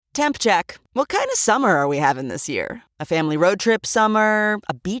Temp check. What kind of summer are we having this year? A family road trip summer?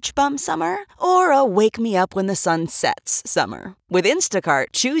 A beach bum summer? Or a wake me up when the sun sets summer? With Instacart,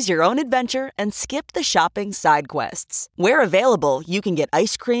 choose your own adventure and skip the shopping side quests. Where available, you can get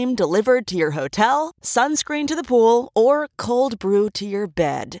ice cream delivered to your hotel, sunscreen to the pool, or cold brew to your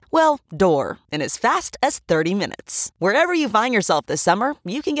bed. Well, door, in as fast as 30 minutes. Wherever you find yourself this summer,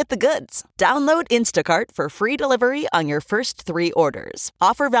 you can get the goods. Download Instacart for free delivery on your first 3 orders.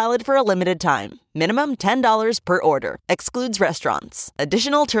 Offer valid for a limited time. Minimum $10 per order. Excludes restaurants.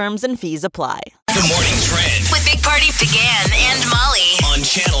 Additional terms and fees apply. The morning trend With Big Party began and Molly. on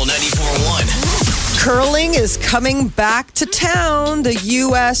Channel 94.1. Curling is coming back to town. The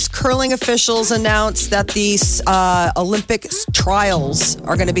U.S. curling officials announced that these Olympic trials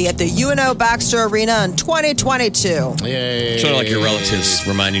are going to be at the UNO Baxter Arena in 2022. Yay. Sort of like your relatives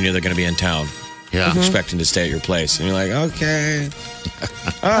reminding you they're going to be in town. Yeah. Expecting to stay at your place. And you're like, okay.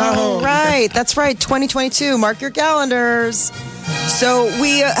 Oh, right. That's right. 2022. Mark your calendars. So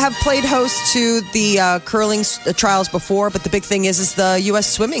we have played host to the curling trials before, but the big thing is the U.S.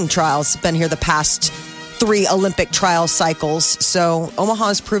 swimming trials have been here the past 3 Olympic trial cycles. So Omaha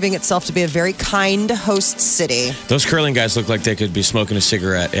is proving itself to be a very kind host city. Those curling guys look like they could be smoking a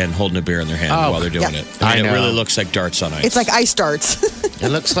cigarette and holding a beer in their hand while they're doing it. I mean, I it really know. looks like darts on ice. It's like ice darts. It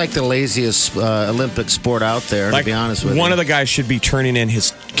looks like the laziest Olympic sport out there, to be honest with you. One of the guys should be turning in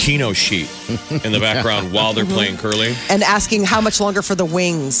his Keno sheet in the background while they're playing curling. And asking how much longer for the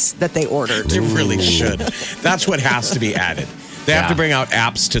wings that they ordered. They really should. That's what has to be added. They have to bring out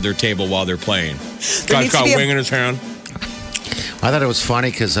apps to their table while they're playing. Guy's got a wing in his hand. I thought it was funny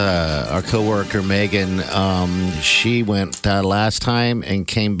because our coworker Megan, she went last time and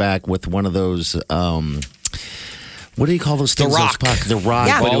came back with one of those. What do you call those things? The rock. The rock.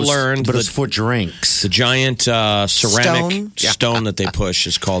 Yeah. But it Well was, learned but it's that- for drinks. The giant ceramic Stone? stone that they push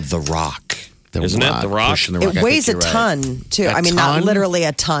is called the rock. The Isn't it? The rock? pushing the rock. It I weighs a think you're right. ton, too. A I mean, not ton? literally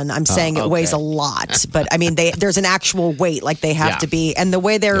a ton. I'm saying it weighs a okay. lot. But, I mean, there's an actual weight, like they have Yeah. to be. And the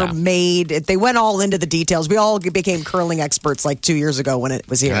way they're Yeah. made, they went all into the details. We all became curling experts like 2 years ago when it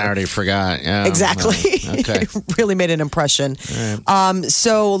was here. I already forgot. Yeah, Exactly. well, okay. It really made an impression.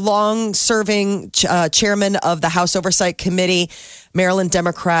 So long-serving chairman of the House Oversight Committee, Maryland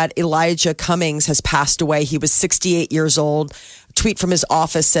Democrat Elijah Cummings, has passed away. He was 68 years old. A tweet from his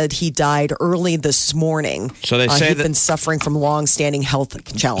office said he died early this morning. So they say he'd that- been suffering from long-standing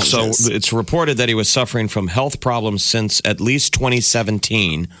health challenges. So it's reported that he was suffering from health problems since at least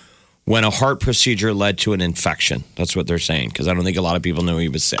 2017 when a heart procedure led to an infection. That's what they're saying, because I don't think a lot of people knew he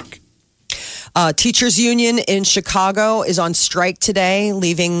was sick. Teachers Union in Chicago is on strike today,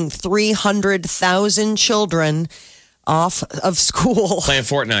 leaving 300,000 children off of school. Playing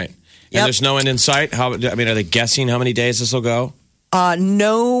Fortnite. And Yep. there's no end in sight? Are they guessing how many days this will go?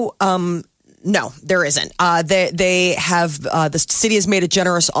 No, there isn't. They have the city has made a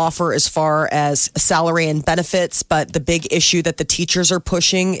generous offer as far as salary and benefits, but the big issue that the teachers are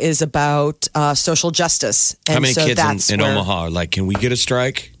pushing is about social justice. And How many so kids that's in where- Omaha are like, can we get a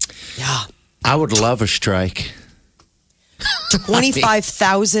strike? Yeah, I would love a strike.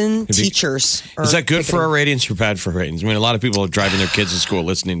 25,000 teachers. are Is that good for picketing. our ratings or bad for ratings? I mean, a lot of people are driving their kids to school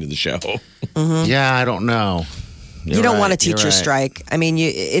listening to the show. Yeah, I don't know. You don't want a You're teacher right. strike. I mean,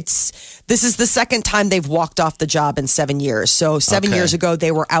 this is the second time they've walked off the job in 7 years. So 7 Okay. years ago,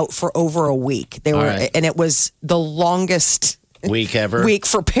 they were out for over a week. They were, right. and it was the longest Week ever. week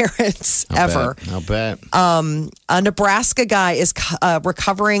for parents ever. I'll bet. A Nebraska guy is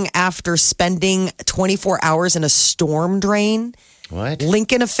recovering after spending 24 hours in a storm drain. What?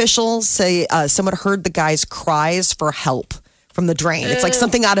 Lincoln officials say someone heard the guy's cries for help from the drain. It's like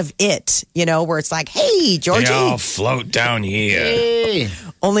something out of It, where it's like, hey, Georgie. They all float down here. Hey.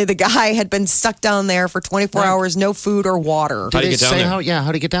 Only the guy had been stuck down there for 24 hours, no food or water. How'd Did he it get down say there?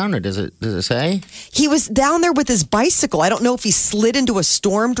 how to get down there? Does it say? He was down there with his bicycle. I don't know if he slid into a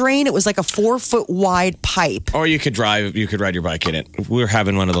storm drain. It was like a 4-foot wide pipe. Or you could ride your bike in it. We were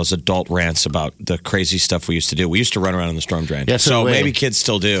having one of those adult rants about the crazy stuff we used to do. We used to run around in the storm drain. Yes, so we. maybe kids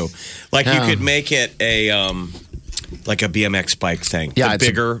still do. Like Yeah. you could make it like a BMX bike thing. Yeah, The it's a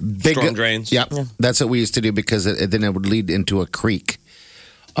bigger storm drains. Yep. That's what we used to do because then it would lead into a creek.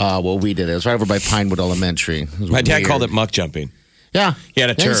 Well, we did it. It was right over by Pinewood Elementary. It was My dad weird. called it muck jumping. Yeah. He had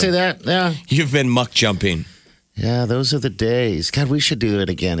a Didn't term. say that. Yeah. You've been muck jumping. Yeah, those are the days. God, we should do it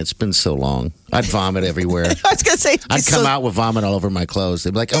again. It's been so long. I'd vomit everywhere. I was going to say, I'd come out with vomit all over my clothes.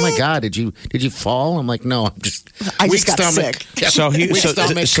 They'd be like, "Oh my God, did you fall?" I'm like, "No, I weak just got stomach." sick.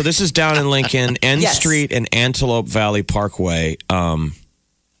 So this is down in Lincoln, N Yes. Street and Antelope Valley Parkway.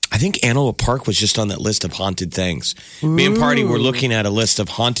 I think Antelope Park was just on that list of haunted things. Me and Party were looking at a list of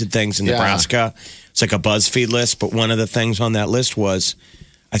haunted things in Nebraska. It's like a BuzzFeed list, but one of the things on that list was,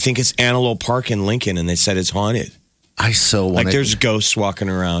 I think it's Antelope Park in Lincoln, and they said it's haunted. I so want Like there's ghosts walking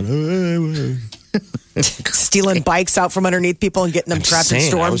around. Stealing bikes out from underneath people and getting them trapped in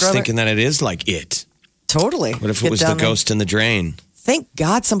storm. I was thinking that it is like it. Totally. What if it was the ghost in the drain? Thank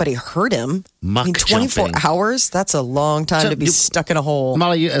God somebody heard him. Muck 24 jumping. hours? That's a long time to be stuck in a hole.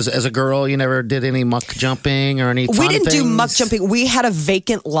 Molly, you, as a girl, you never did any muck jumping or any fun We didn't do things? muck jumping. We had a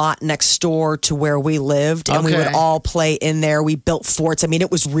vacant lot next door to where we lived, and we would all play in there. We built forts. I mean,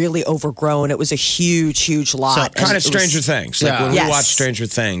 it was really overgrown. It was a huge, huge lot. So kind And of it was- Stranger Things. Like when Yes. we watched Stranger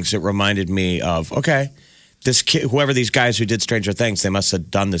Things, it reminded me of, okay, this kid, whoever these guys who did Stranger Things, they must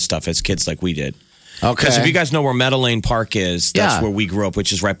have done this stuff as kids like we did. Okay. Because if you guys know where Meadow Lane Park is, that's Yeah. where we grew up,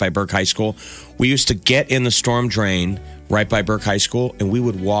 which is right by Burke High School. We used to get in the storm drain right by Burke High School, and we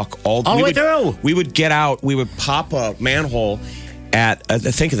would walk all the way through. We would get out. We would pop a manhole at,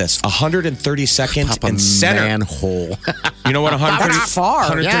 think of this, 132nd Pop a and Center. manhole. You know what That's far.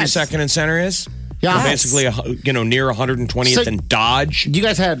 132nd and Center is? Yeah. So basically, near 120th So- and Dodge. You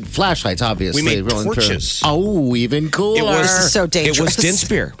guys had flashlights, obviously. We made rolling through. torches. Oh, even cooler. It was This is so dangerous. It was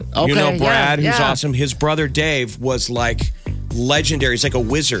Dinspear. Okay, You know Brad, yeah, who's yeah. awesome. His brother Dave was like legendary. He's like a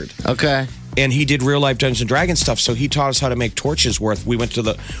wizard. Okay. And he did real life Dungeons and Dragons stuff. So he taught us how to make torches.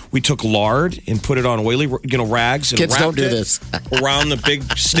 We took lard and put it on oily, rags and Kids wrapped don't do it this. around the big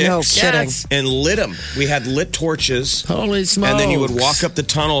sticks. No kidding. And lit them. We had lit torches. Holy smokes. And then you would walk up the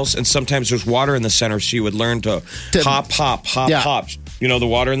tunnels, and sometimes there's water in the center, so you would learn to hop, Yeah. hop. You know the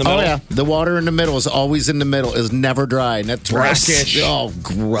water in the middle? Oh, yeah. The water in the middle is always in the middle, is never dry. And that's Brackish. Oh,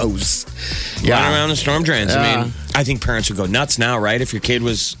 gross. Running around the storm drains. I Yeah. mean, I think parents would go nuts now, right? If your kid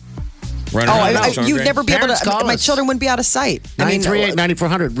was running Oh, around the storm you'd drain. never be able Parents to. call My us. children wouldn't be out of sight. I mean, 938,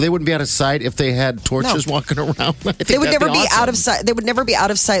 9400. They wouldn't be out of sight if they had torches walking around. I think they would that'd never be awesome. out of sight. They would never be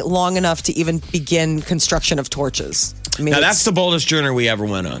out of sight long enough to even begin construction of torches. I mean, Now, it's- that's the boldest journey we ever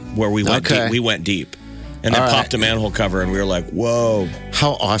went on, where we went Okay. deep. We went deep. And then All right. popped a manhole cover, and we were like, whoa,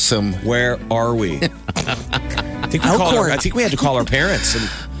 How awesome. where are we? I think we had to call our parents. And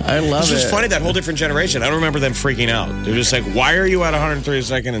I love this was it. funny, that whole different generation. I don't remember them freaking out. They're just like, why are you at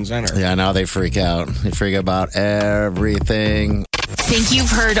 132nd and Center? Yeah, now they freak out. They freak about everything. Think you've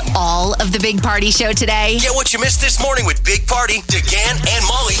heard all of the Big Party Show today? Get what you missed this morning with Big Party, DeGan, and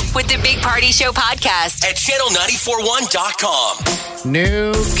Molly With the Big Party Show podcast. at channel941.com.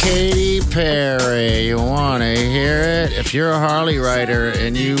 New Katy Perry. You want to hear it? If you're a Harley rider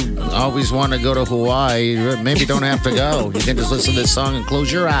and you always want to go to Hawaii, you maybe don't have to go. You can just listen to this song and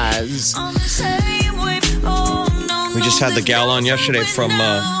close your eyes. We just had the gal on yesterday from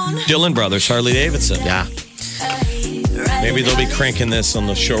Dillon Brothers, Harley Davidson. Yeah. Maybe they'll be cranking this on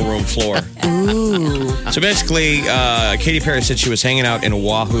the showroom floor. So basically, Katy Perry said she was hanging out in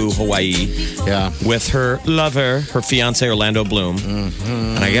Oahu, Hawaii, Yeah. with her lover, her fiance Orlando Bloom,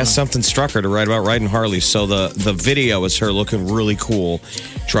 and I guess something struck her to write about riding Harleys. So the video is her looking really cool,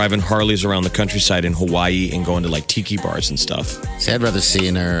 driving Harleys around the countryside in Hawaii and going to like tiki bars and stuff. See, I'd rather see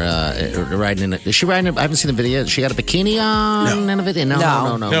her riding in it. Is she riding? I haven't seen the video. She got a bikini on in a video?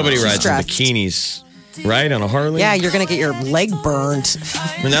 No. Nobody She's rides dressed. in bikinis, right, on a Harley? yeah, you're going to get your leg burned.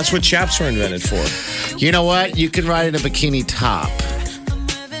 I mean, that's what chaps were invented for. You know what? You can ride in a bikini top.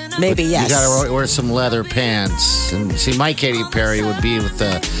 Maybe, yes. You got to wear some leather pants. And see, my Katy Perry would be with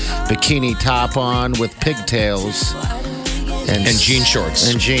the bikini top on with pigtails. And jean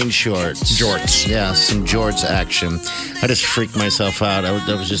shorts. And jean shorts. Jorts. Yeah, some jorts action. I just freaked myself out. I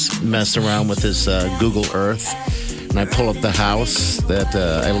was just messing around with this Google Earth. And I pull up the house that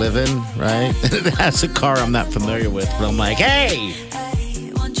I live in, right? It has a car I'm not familiar with. But I'm like, hey,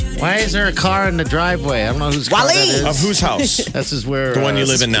 why is there a car in the driveway? I don't know whose car that is. Of whose house? This is where... The one you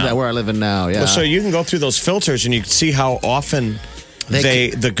live in now. Where I live in now, yeah. Well, so you can go through those filters and you can see how often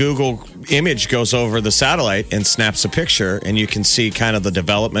the Google image goes over the satellite and snaps a picture, and you can see kind of the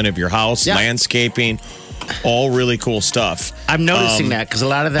development of your house, Yeah. landscaping, all really cool stuff. I'm noticing that because a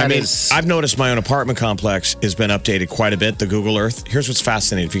lot of that is... I've noticed my own apartment complex has been updated quite a bit, the Google Earth. Here's what's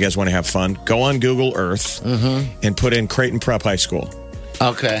fascinating. If you guys want to have fun, go on Google Earth and put in Creighton Prep High School.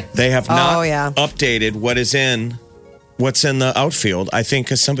 Okay. They have not Oh, yeah. updated what's in the outfield. I think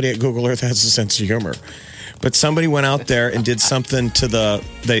because somebody at Google Earth has a sense of humor. But somebody went out there and did something to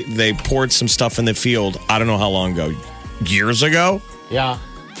they poured some stuff in the field, I don't know how long ago, years ago, Yeah.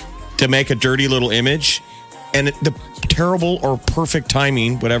 to make a dirty little image. And the terrible or perfect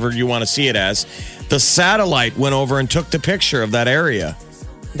timing, whatever you want to see it as, the satellite went over and took the picture of that area.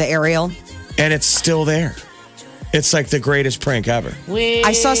 The aerial. And it's still there. It's like the greatest prank ever.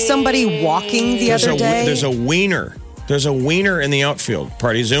 I saw somebody walking the other day. There's a wiener. There's a wiener in the outfield.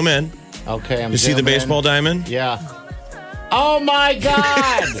 Party, zoom in. Okay, I'm You see the baseball diamond? Yeah. Oh, my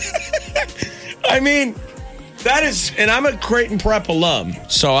God. I mean, that is, and I'm a Creighton Prep alum,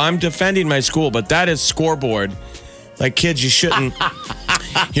 so I'm defending my school, but that is scoreboard. Like, kids, you shouldn't pull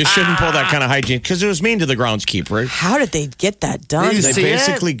that kind of hygiene, because it was mean to the groundskeeper. How did they get that done? You They see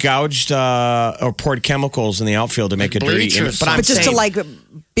basically gouged or poured chemicals in the outfield to make it dirty. Bleachers. But I'm But just to saying,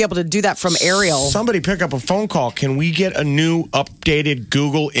 be able to do that from aerial. somebody pick up a phone call. Can we get a new updated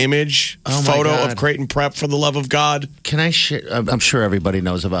Google image Oh, my photo God. of Creighton Prep, for the love of God? Can I share? I'm sure everybody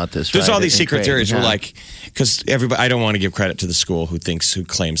knows about this. There's right? all these In secret Creighton, theories. We're yeah. like, because everybody, I don't want to give credit to the school who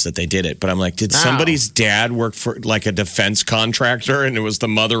claims that they did it, but I'm like, did somebody's dad work for like a defense contractor and it was the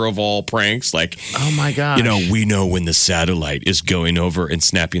mother of all pranks? Like, Oh, my gosh. you know, we know when the satellite is going over and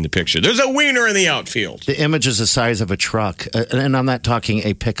snapping the picture. There's a wiener in the outfield. The image is the size of a truck, and I'm not talking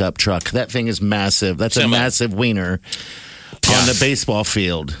a pickup truck. That thing is massive. That's a Semi. massive wiener on the baseball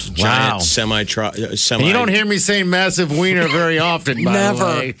field. Wow. Giant semi. And you don't hear me saying massive wiener very often, by Never. the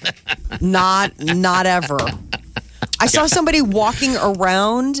way. Not ever. I saw somebody walking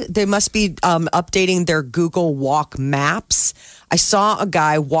around. They must be updating their Google Walk maps. I saw a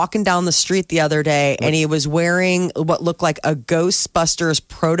guy walking down the street the other day, and he was wearing what looked like a Ghostbusters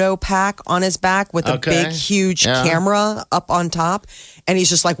proto pack on his back with a Okay. big, huge Yeah. camera up on top. And he's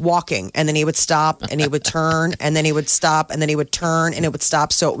just like walking, and then he would stop, and he would turn, and then he would stop, and then he would turn, and it would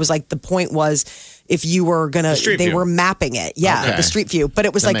stop. So it was like the point was, if you were gonna, street they view. were mapping it, yeah, Okay. the street view. But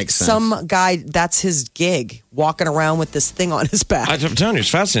it was That like makes sense. some guy, that's his gig, walking around with this thing on his back. I'm telling you, it's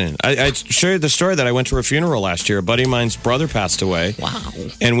fascinating. I shared the story that I went to a funeral last year. A buddy of mine's brother passed away. Wow.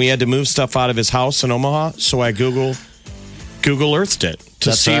 And we had to move stuff out of his house in Omaha. So I Google Earthed it to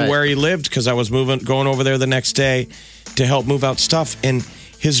That's see right. where he lived, because I was going over there the next day to help move out stuff. And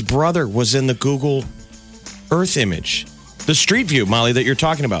his brother was in the Google Earth image, the street view, Molly, that you're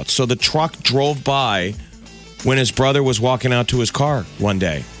talking about. So the truck drove by when his brother was walking out to his car one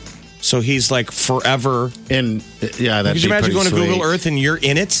day. So he's like forever. And yeah, that'd Could you be imagine pretty going to sweet. Google Earth and you're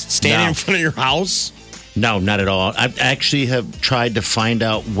in it, standing No. in front of your house? No, not at all. I actually have tried to find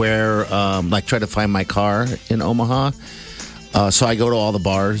out where, try to find my car in Omaha. So I go to all the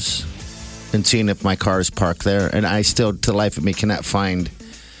bars and seeing if my car is parked there, and I still, to the life of me, cannot find.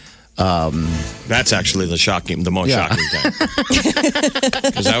 That's actually the most Yeah. shocking thing.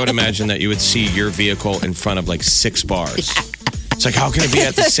 Because I would imagine that you would see your vehicle in front of like 6 bars. It's like, how can it be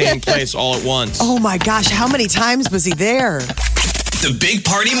at the same place all at once? Oh my gosh, how many times was he there? The Big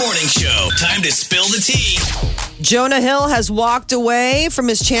Party Morning Show. Time to spill the tea. Jonah Hill has walked away from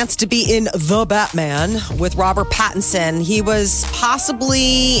his chance to be in The Batman with Robert Pattinson. He was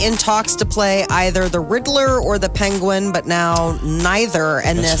possibly in talks to play either the Riddler or the Penguin, but now neither.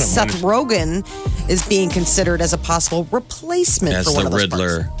 And That's this what I'm Seth Rogen is being considered as a possible replacement As for one the of those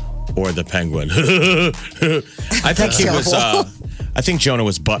Riddler parts. or the Penguin. I think he was. I think Jonah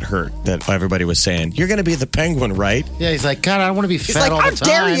was butthurt that everybody was saying, "You're going to be the Penguin, right?" Yeah, he's like, God, I don't want to be He's fat like, all how the time.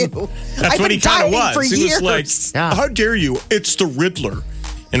 dare you? That's I've what been he kind of dieting was. for He years. was like, Yeah. "How dare you? It's the Riddler,"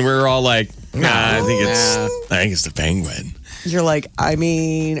 and we were all like, "Nah, I think it's the Penguin." You're like, I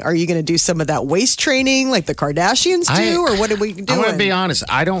mean, are you going to do some of that waist training like the Kardashians do, or what are we doing? I'm going to be honest.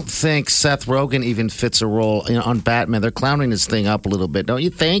 I don't think Seth Rogen even fits a role on Batman. They're clowning this thing up a little bit, don't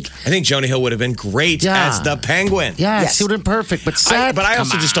you think? I think Jonah Hill would have been great Yeah. as the Penguin. Yes, he would have been perfect. But Seth, But I come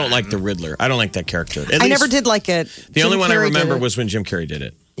also just on. don't like the Riddler. I don't like that character. At I least never did like it. The only Jim one I Carrey did remember it. was when Jim Carrey did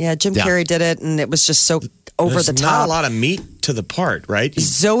it. Yeah, Jim Carrey did it, and it was just so over There's the not top. a lot of meat to the part, right?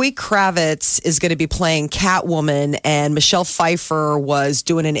 Zoe Kravitz is going to be playing Catwoman, and Michelle Pfeiffer was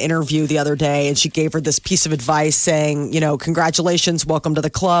doing an interview the other day, and she gave her this piece of advice saying, congratulations, welcome to the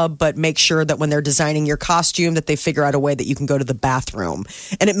club, but make sure that when they're designing your costume that they figure out a way that you can go to the bathroom.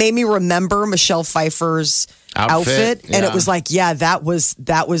 And it made me remember Michelle Pfeiffer's outfit, and it yeah. was like, yeah, that was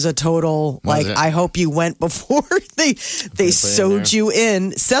a total like, it? I hope you went before they sewed you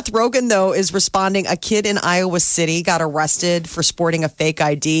in. Seth Rogen though is responding. A kid in Iowa City got arrested for sporting a fake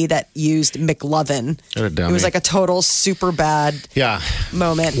ID that used McLovin. What a dummy. It was like a total super bad Yeah.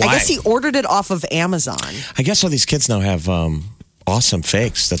 moment. Why? I guess he ordered it off of Amazon. I guess all these kids now have awesome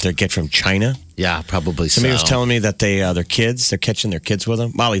fakes that they get from China. Yeah, probably Somebody so. was telling me that they're catching their kids with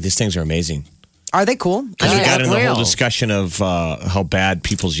them. Molly, these things are amazing. Are they cool? Because we Yeah, got into the real. whole discussion of how bad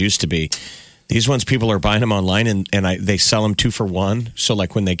people's used to be. These ones, people are buying them online and they sell them 2 for $1. So,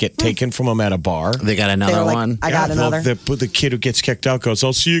 like when they get taken from them at a bar, They got another They're like, one. I got another. The kid who gets kicked out goes,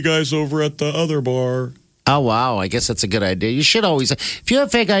 "I'll see you guys over at the other bar." Oh, wow. I guess that's a good idea. You should always, if you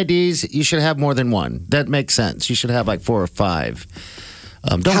have fake IDs, you should have more than one. That makes sense. You should have like 4 or 5.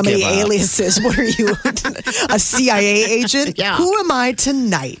 Don't How many give up. aliases? What are you? A CIA agent? Yeah. Who am I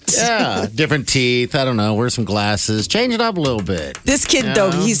tonight? Yeah, different teeth. I don't know. Wear some glasses. Change it up a little bit. This kid, though,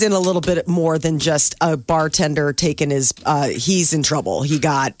 he's in a little bit more than just a bartender taking his. He's in trouble. He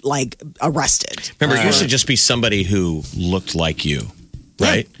got like arrested. Remember, it used to just be somebody who looked like you,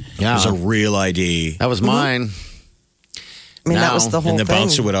 right? Yeah. It was a real ID. That was mine. I mean, that was the whole And the thing.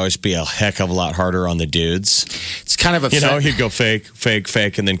 bouncer would always be a heck of a lot harder on the dudes. It's kind of a He'd go fake, fake,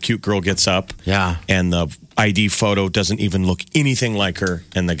 fake, and then cute girl gets up. Yeah. And the ID photo doesn't even look anything like her,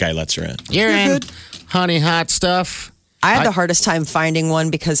 and the guy lets her in. You're in, good. honey, hot stuff. I had the hardest time finding one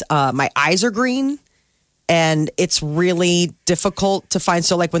because my eyes are green. And it's really difficult to find.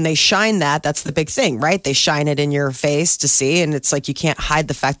 So, like when they shine that's the big thing, right? They shine it in your face to see. And it's like you can't hide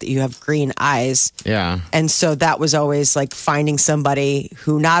the fact that you have green eyes. Yeah. And so that was always like finding somebody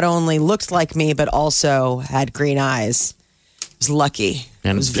who not only looked like me, but also had green eyes. I was lucky.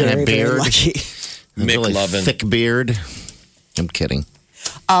 And I was a very, very beard. lucky. Really McLovin. thick beard. I'm kidding.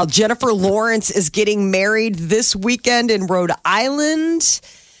 Jennifer Lawrence is getting married this weekend in Rhode Island.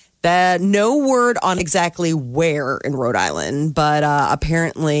 No word on exactly where in Rhode Island, but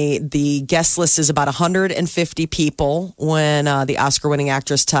apparently the guest list is about 150 people when the Oscar-winning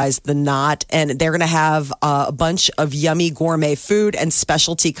actress ties the knot, and they're going to have a bunch of yummy gourmet food and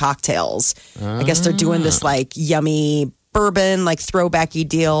specialty cocktails. I guess they're doing this like yummy bourbon, like throwbacky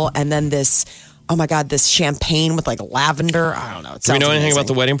deal, and then this. Oh my God, this champagne with like lavender. I don't know. It Do we know sounds anything about amazing.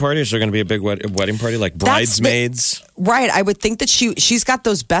 the wedding party? Is there going to be a big wedding party, like bridesmaids? Right. I would think that she's got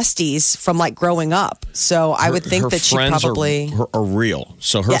those besties from like growing up. So I would think her that she friends probably. are real.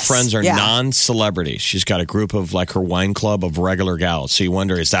 So her Yes, friends are yeah. non-celebrities. She's got a group of like her wine club of regular gals. So you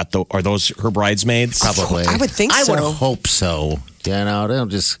wonder, are those her bridesmaids? Probably. I would think I so. would hope so. You know, they don't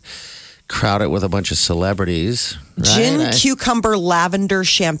just crowd it with a bunch of celebrities. Right? Gin, cucumber, lavender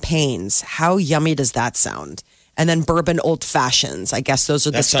champagnes. How yummy does that sound? And then bourbon old fashions. I guess those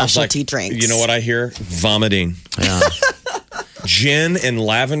are the That sounds specialty like, drinks. You know what I hear? Vomiting. Yeah. Gin and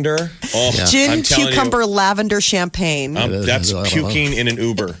lavender. Oh, Gin, I'm telling cucumber, lavender champagne. you, that's puking in an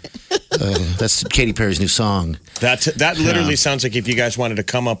Uber. That's Katy Perry's new song. That literally sounds like if you guys wanted to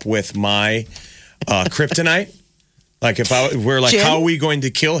come up with my kryptonite. Like we're like, Gin? how are we going to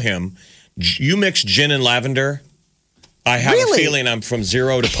kill him? You mix gin and lavender. I have Really? a feeling I'm from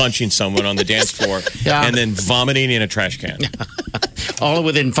 0 to punching someone on the dance floor Yeah. and then vomiting in a trash can. All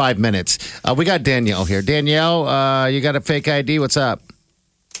within 5 minutes. We got Danielle here. Danielle, you got a fake ID. What's up?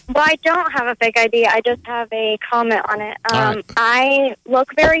 Well, I don't have a fake ID. I just have a comment on it. All right. I look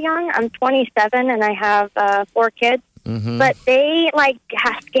very young. I'm 27 and I have 4 kids. Mm-hmm. But they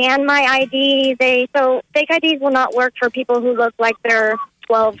scan my ID. So fake IDs will not work for people who look like they're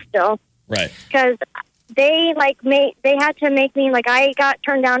 12 still. Right. Because they had to make me I got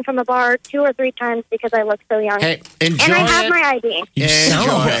turned down from a bar 2 or 3 times because I look so young. Hey, enjoy and I have it. my ID. You sound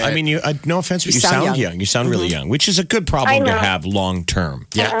Enjoy young. it. I mean, no offense, but You you sound sound young. young. You sound really young, which is a good problem I to know. have long term.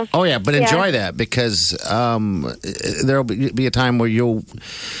 Yeah. Oh, yeah. But Yeah. enjoy that because there'll be a time where you'll,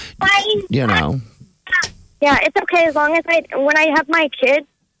 you know. Yeah, it's okay as long as when I have my kids,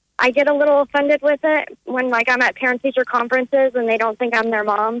 I get a little offended with it when I'm at parent-teacher conferences and they don't think I'm their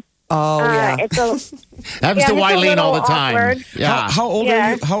mom. Oh, yeah. It's a Happens to it's a Wileen all the little time. awkward. Yeah. How old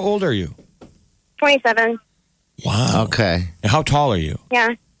Yeah. are you? How old are you? 27. Wow. Okay. And how tall are you? Yeah.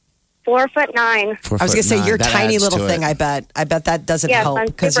 4'9". I was going to say, your tiny little thing, I bet that doesn't Yes, help. I'm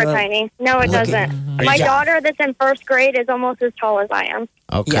because super of- tiny. No, it doesn't. My you- daughter that's in 1st grade is almost as tall as I am.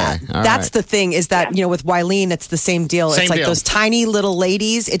 Okay. Yeah, All that's right. the thing is that, with Wileen, it's the same deal. Same it's like deal. those tiny little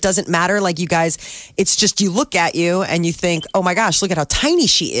ladies. It doesn't matter. Like you guys, it's just you look at you and you think, oh my gosh, look at how tiny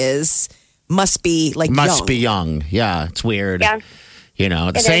she is. Must be young. be young. Yeah. It's weird. Yeah. You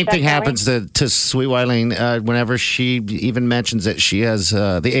know, the It same is, thing definitely. happens to Sweet Wileen whenever she even mentions that she has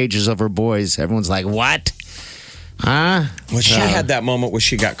the ages of her boys. Everyone's like, what? Huh? Well, she had that moment where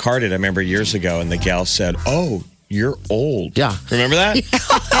she got carded, I remember years ago, and the gal said, "Oh, you're old." Yeah. Remember that?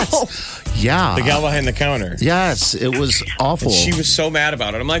 Yeah. The gal behind the counter. Yes. It was awful. She was so mad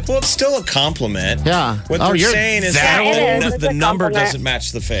about it. I'm like, well, it's still a compliment. Yeah. What Oh, they're you're saying is that that old? It is. the It's a number compliment. doesn't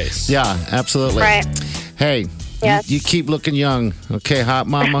match the face. Yeah, absolutely. Right. Hey, Yes. you keep looking young. Okay, hot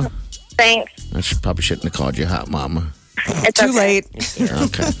mama. Thanks. Probably shouldn't have called you hot mama. It's Too okay. late.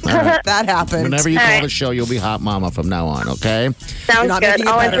 Okay. All right. That happened. Whenever you All call right. the show, you'll be hot mama from now on, okay? Sounds not good. making it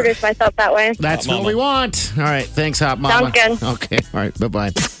I'll better. introduce myself that way. That's Hot what mama. we want. All right. Thanks, hot mama. Sounds good. Okay. All right.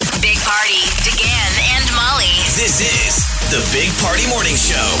 Bye-bye. Big Party, DeGan and Molly This is the Big Party Morning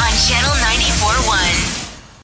Show. on Channel 94.1.